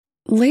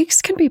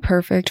Lakes can be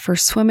perfect for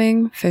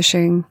swimming,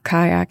 fishing,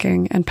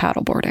 kayaking, and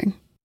paddleboarding.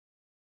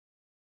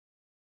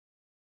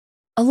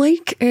 A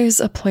lake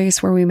is a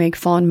place where we make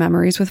fond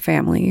memories with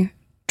family,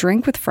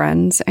 drink with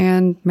friends,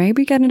 and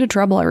maybe get into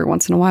trouble every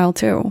once in a while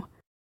too.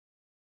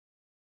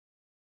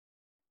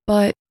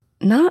 But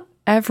not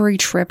every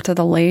trip to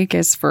the lake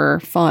is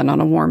for fun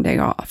on a warm day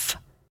off.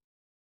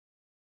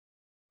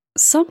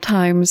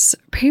 Sometimes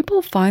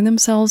people find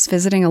themselves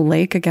visiting a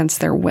lake against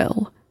their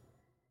will.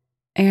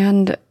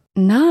 And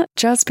not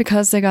just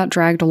because they got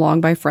dragged along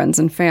by friends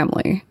and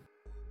family.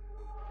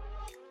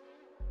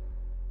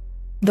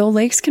 Though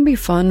lakes can be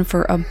fun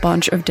for a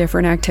bunch of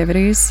different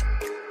activities,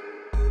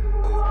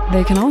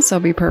 they can also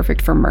be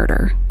perfect for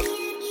murder.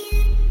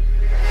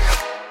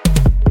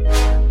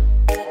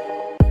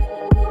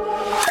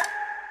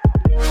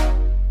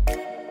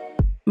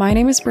 My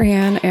name is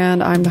Brianne,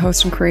 and I'm the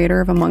host and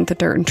creator of Among the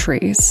Dirt and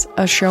Trees,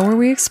 a show where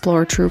we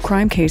explore true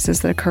crime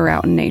cases that occur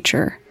out in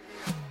nature.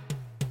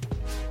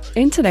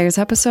 In today's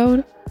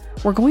episode,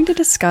 we're going to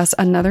discuss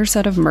another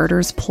set of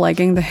murders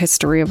plaguing the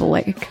history of a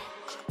lake.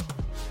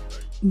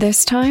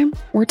 This time,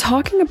 we're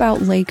talking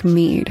about Lake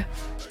Mead,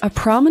 a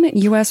prominent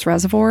U.S.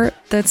 reservoir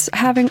that's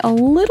having a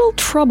little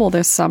trouble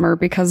this summer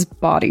because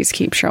bodies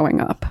keep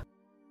showing up.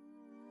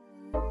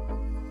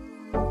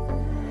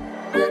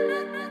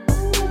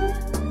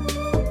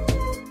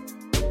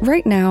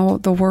 Right now,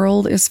 the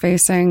world is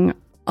facing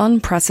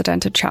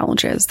unprecedented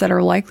challenges that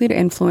are likely to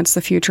influence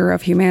the future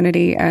of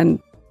humanity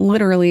and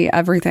literally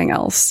everything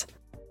else.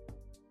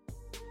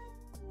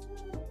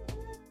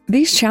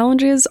 These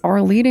challenges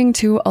are leading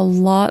to a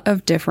lot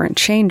of different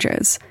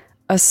changes,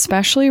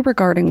 especially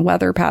regarding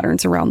weather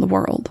patterns around the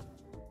world.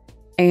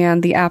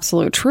 And the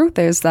absolute truth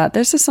is that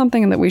this is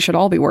something that we should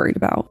all be worried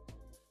about.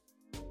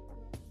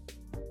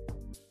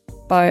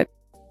 But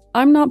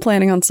I'm not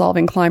planning on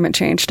solving climate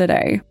change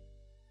today.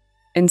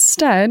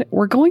 Instead,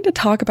 we're going to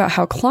talk about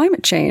how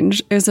climate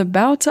change is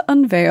about to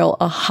unveil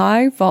a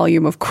high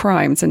volume of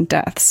crimes and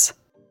deaths.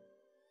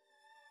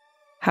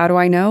 How do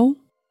I know?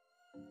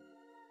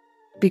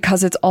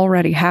 Because it's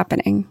already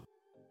happening.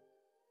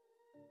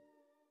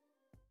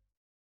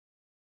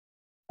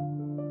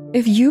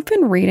 If you've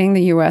been reading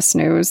the US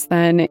news,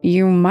 then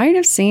you might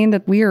have seen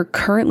that we are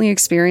currently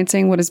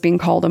experiencing what is being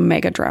called a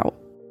mega drought.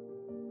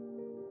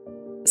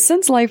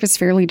 Since life is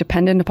fairly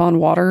dependent upon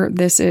water,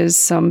 this is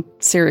some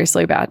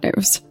seriously bad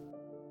news.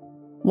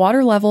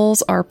 Water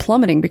levels are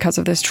plummeting because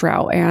of this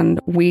drought, and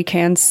we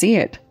can see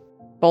it,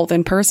 both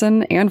in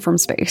person and from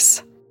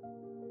space.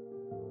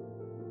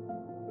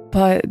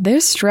 But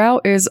this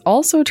drought is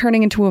also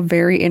turning into a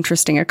very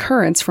interesting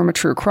occurrence from a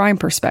true crime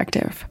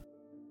perspective.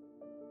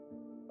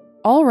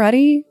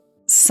 Already,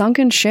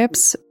 sunken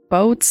ships,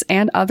 boats,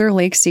 and other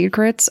lake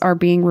secrets are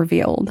being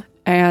revealed,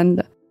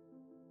 and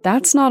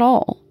that's not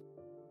all.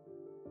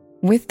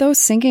 With those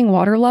sinking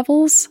water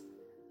levels,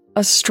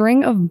 a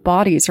string of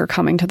bodies are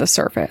coming to the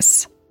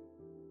surface.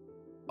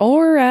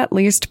 Or at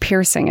least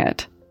piercing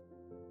it.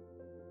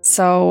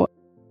 So,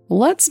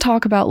 let's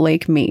talk about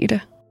Lake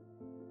Mead.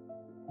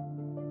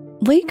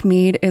 Lake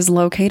Mead is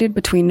located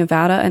between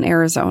Nevada and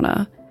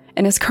Arizona,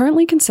 and is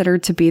currently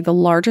considered to be the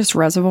largest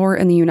reservoir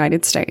in the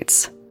United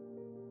States.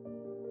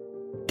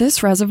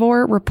 This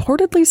reservoir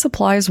reportedly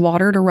supplies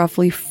water to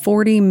roughly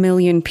 40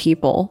 million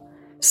people.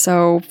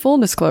 So, full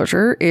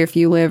disclosure, if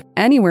you live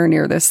anywhere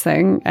near this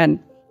thing,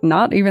 and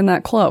not even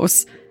that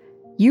close,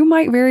 you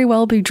might very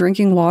well be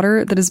drinking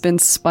water that has been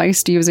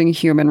spiced using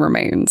human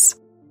remains.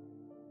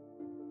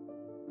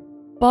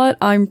 But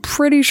I'm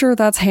pretty sure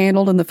that's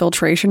handled in the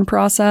filtration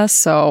process,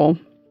 so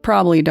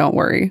probably don't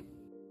worry.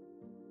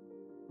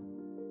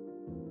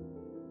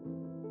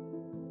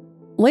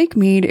 Lake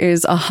Mead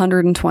is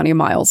 120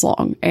 miles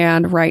long,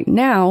 and right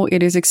now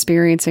it is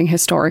experiencing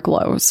historic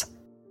lows.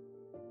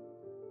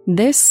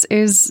 This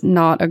is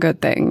not a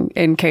good thing,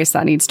 in case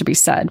that needs to be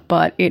said,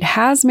 but it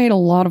has made a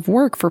lot of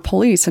work for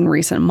police in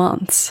recent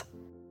months.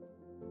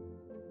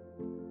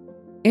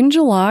 In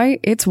July,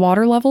 its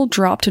water level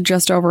dropped to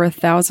just over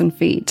 1,000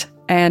 feet,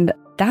 and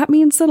that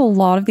means that a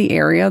lot of the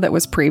area that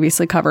was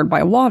previously covered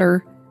by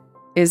water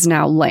is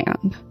now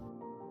land.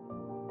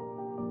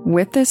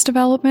 With this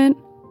development,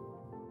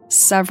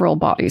 several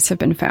bodies have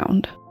been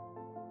found.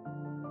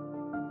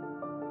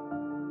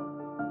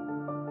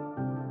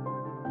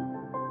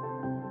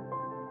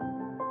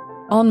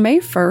 On May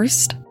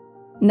 1st,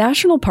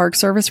 National Park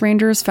Service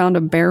rangers found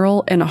a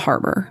barrel in a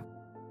harbor.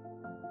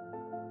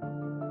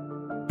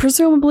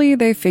 Presumably,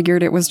 they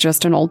figured it was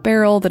just an old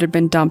barrel that had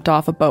been dumped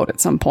off a boat at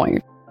some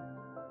point.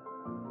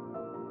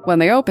 When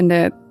they opened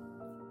it,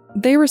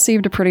 they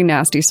received a pretty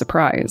nasty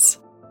surprise.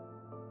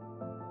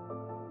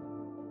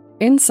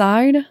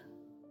 Inside,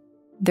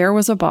 there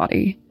was a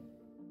body.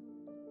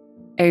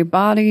 A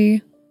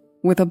body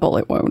with a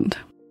bullet wound.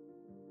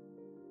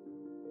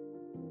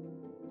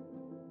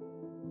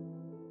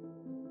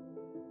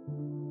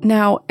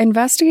 Now,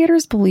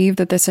 investigators believe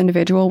that this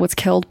individual was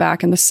killed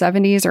back in the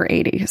 70s or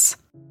 80s.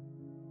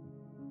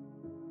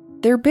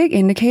 Their big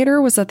indicator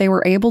was that they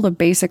were able to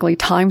basically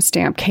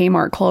timestamp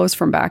Kmart clothes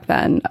from back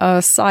then,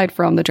 aside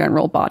from the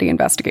general body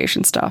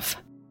investigation stuff.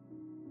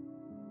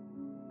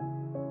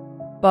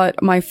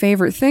 But my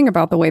favorite thing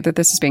about the way that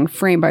this is being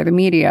framed by the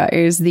media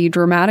is the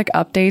dramatic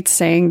updates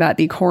saying that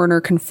the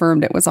coroner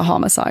confirmed it was a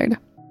homicide.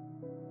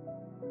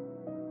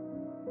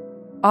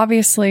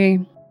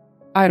 Obviously,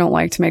 I don't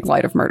like to make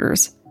light of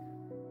murders.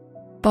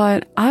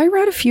 But I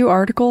read a few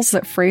articles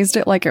that phrased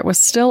it like it was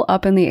still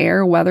up in the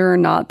air whether or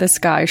not this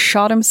guy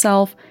shot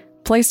himself,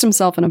 placed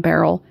himself in a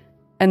barrel,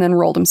 and then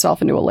rolled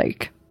himself into a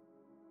lake.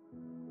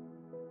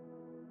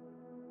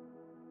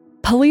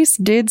 Police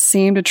did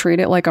seem to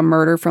treat it like a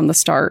murder from the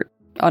start,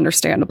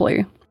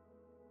 understandably.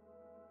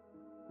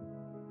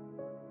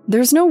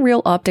 There's no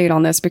real update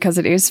on this because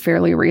it is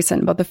fairly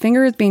recent, but the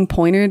finger is being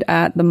pointed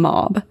at the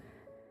mob.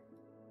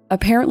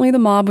 Apparently, the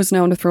mob was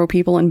known to throw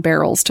people in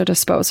barrels to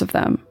dispose of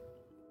them.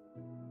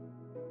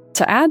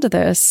 To add to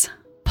this,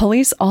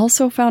 police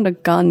also found a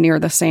gun near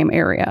the same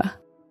area.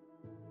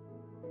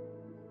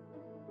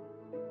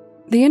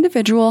 The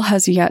individual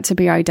has yet to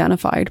be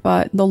identified,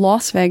 but the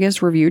Las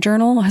Vegas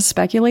Review-Journal has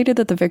speculated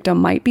that the victim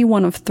might be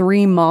one of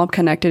 3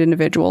 mob-connected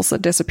individuals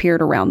that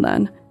disappeared around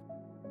then.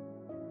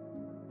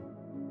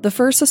 The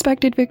first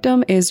suspected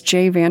victim is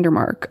Jay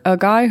Vandermark, a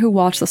guy who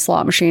watched the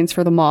slot machines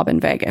for the mob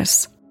in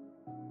Vegas.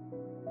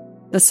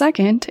 The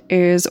second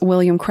is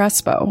William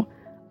Crespo,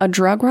 a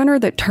drug runner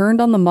that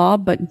turned on the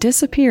mob but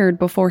disappeared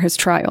before his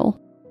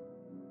trial.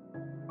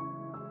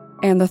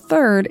 And the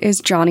third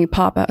is Johnny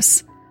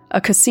Pappas, a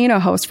casino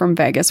host from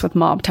Vegas with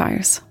mob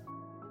ties.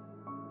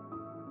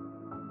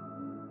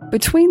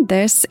 Between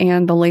this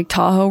and the Lake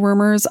Tahoe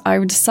rumors,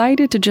 I've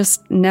decided to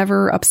just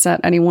never upset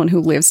anyone who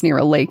lives near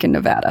a lake in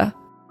Nevada.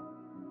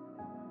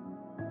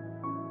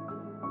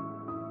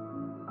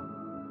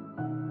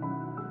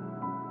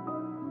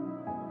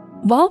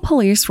 While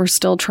police were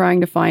still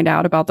trying to find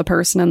out about the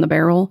person in the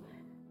barrel,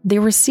 they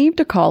received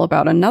a call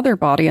about another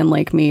body in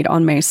Lake Mead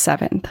on May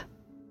 7th.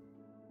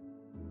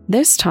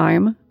 This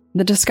time,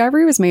 the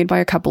discovery was made by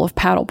a couple of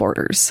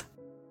paddleboarders.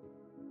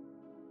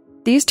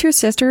 These 2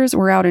 sisters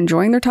were out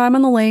enjoying their time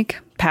on the lake,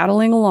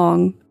 paddling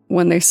along,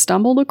 when they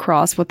stumbled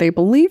across what they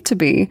believed to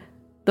be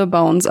the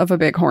bones of a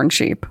bighorn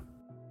sheep.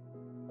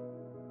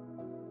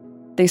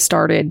 They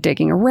started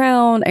digging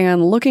around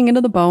and looking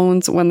into the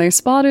bones when they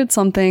spotted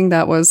something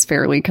that was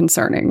fairly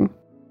concerning.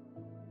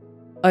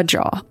 A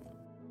jaw.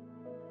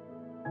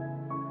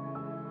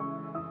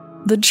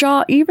 The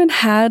jaw even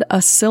had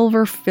a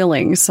silver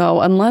filling,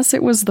 so unless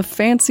it was the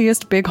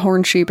fanciest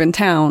bighorn sheep in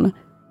town,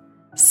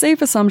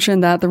 safe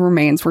assumption that the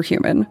remains were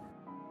human.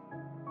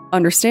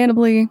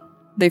 Understandably,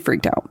 they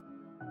freaked out.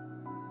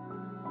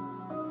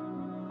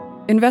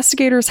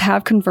 Investigators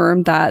have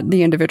confirmed that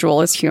the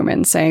individual is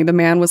human, saying the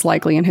man was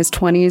likely in his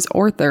 20s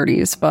or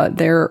 30s, but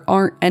there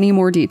aren't any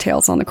more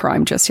details on the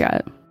crime just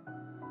yet.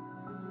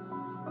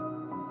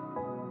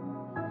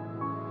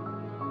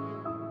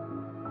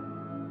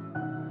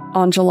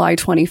 On July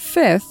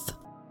 25th,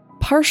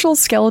 partial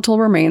skeletal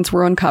remains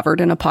were uncovered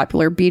in a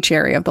popular beach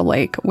area of the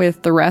lake,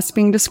 with the rest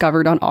being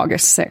discovered on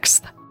August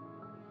 6th.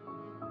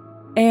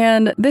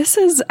 And this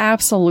is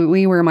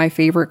absolutely where my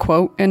favorite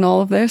quote in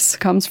all of this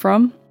comes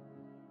from.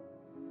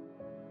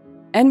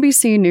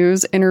 NBC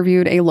News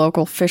interviewed a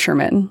local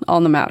fisherman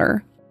on the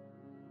matter.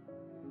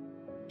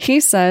 He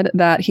said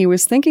that he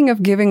was thinking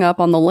of giving up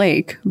on the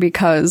lake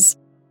because,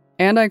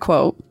 and I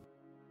quote,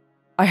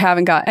 "I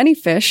haven't got any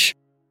fish,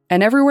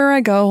 and everywhere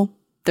I go,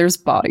 there's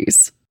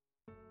bodies."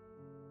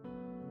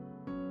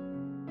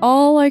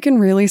 All I can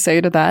really say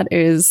to that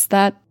is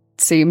that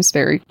seems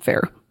very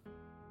fair.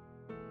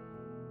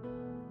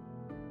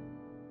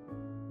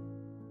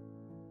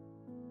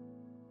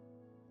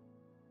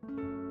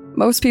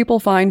 Most people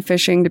find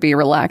fishing to be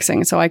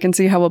relaxing, so I can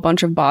see how a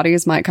bunch of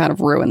bodies might kind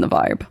of ruin the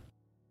vibe.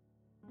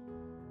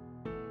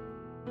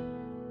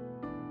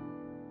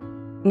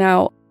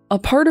 Now, a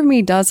part of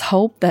me does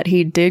hope that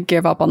he did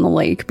give up on the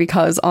lake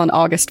because on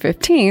August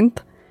 15th,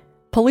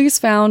 police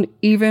found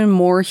even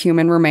more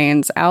human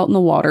remains out in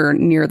the water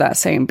near that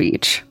same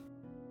beach.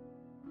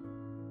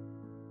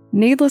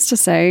 Needless to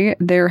say,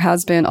 there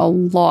has been a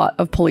lot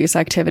of police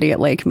activity at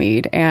Lake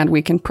Mead, and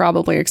we can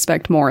probably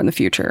expect more in the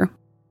future.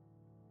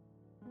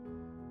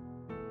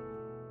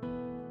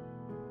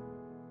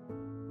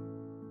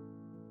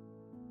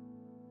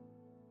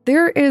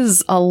 There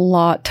is a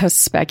lot to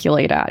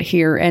speculate at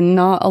here and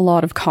not a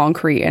lot of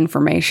concrete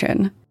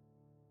information.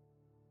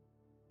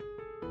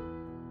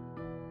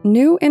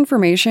 New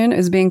information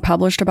is being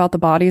published about the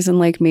bodies in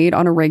Lake Mead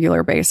on a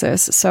regular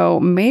basis, so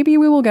maybe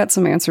we will get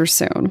some answers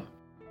soon.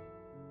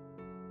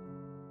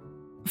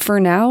 For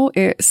now,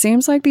 it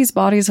seems like these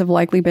bodies have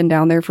likely been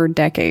down there for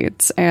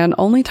decades, and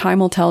only time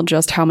will tell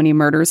just how many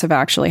murders have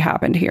actually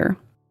happened here.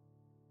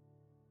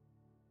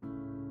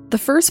 The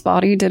first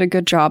body did a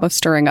good job of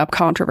stirring up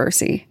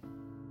controversy.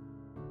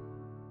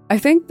 I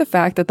think the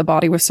fact that the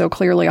body was so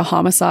clearly a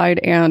homicide,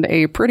 and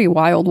a pretty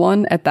wild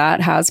one at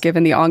that, has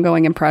given the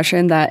ongoing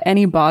impression that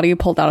any body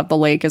pulled out of the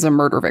lake is a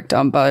murder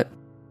victim, but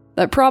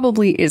that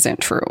probably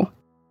isn't true.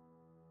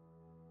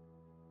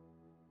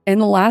 In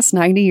the last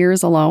 90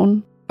 years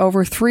alone,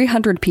 over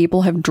 300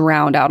 people have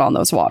drowned out on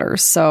those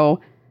waters,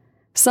 so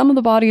some of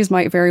the bodies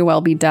might very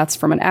well be deaths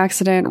from an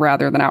accident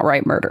rather than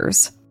outright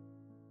murders.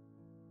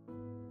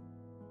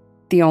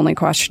 The only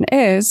question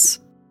is,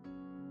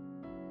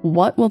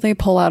 what will they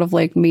pull out of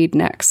Lake Mead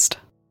next?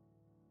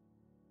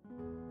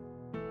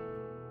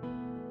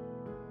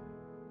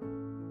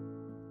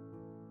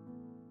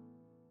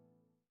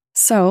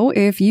 So,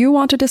 if you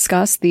want to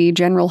discuss the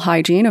general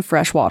hygiene of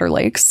freshwater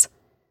lakes,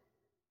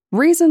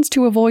 reasons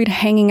to avoid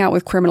hanging out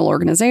with criminal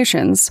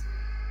organizations,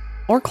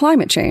 or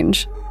climate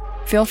change,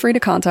 feel free to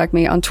contact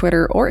me on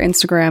Twitter or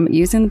Instagram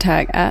using the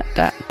tag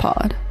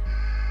 @DatPod.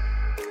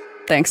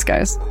 Thanks,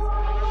 guys.